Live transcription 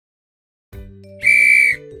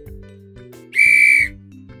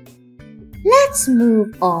Let's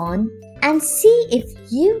move on and see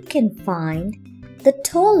if you can find the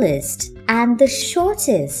tallest and the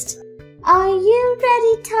shortest. Are you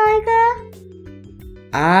ready, Tiger?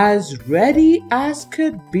 As ready as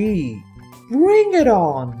could be. Bring it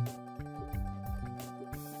on.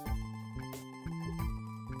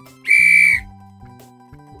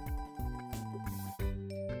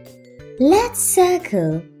 Let's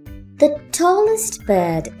circle the tallest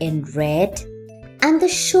bird in red and the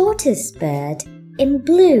shortest bird in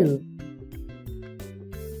blue.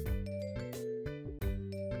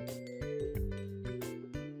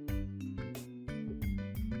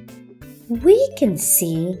 We can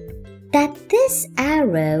see that this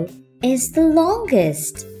arrow is the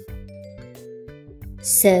longest.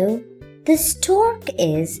 So, the stork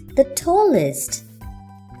is the tallest.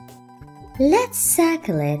 Let's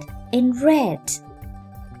circle it in red.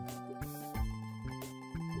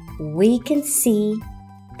 We can see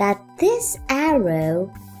that this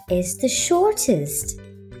arrow is the shortest.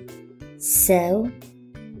 So,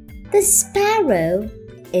 the sparrow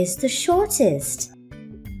is the shortest.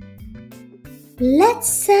 Let's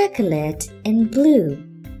circle it in blue.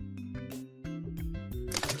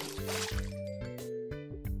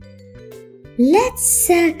 Let's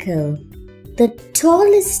circle the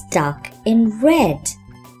tallest duck in red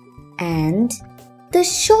and the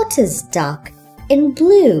shortest duck in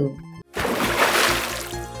blue.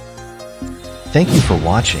 Thank you for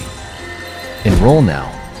watching. Enroll now.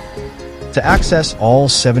 To access all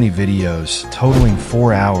 70 videos totaling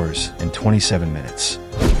 4 hours and 27 minutes,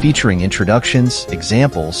 featuring introductions,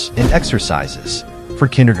 examples, and exercises for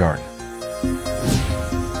kindergarten.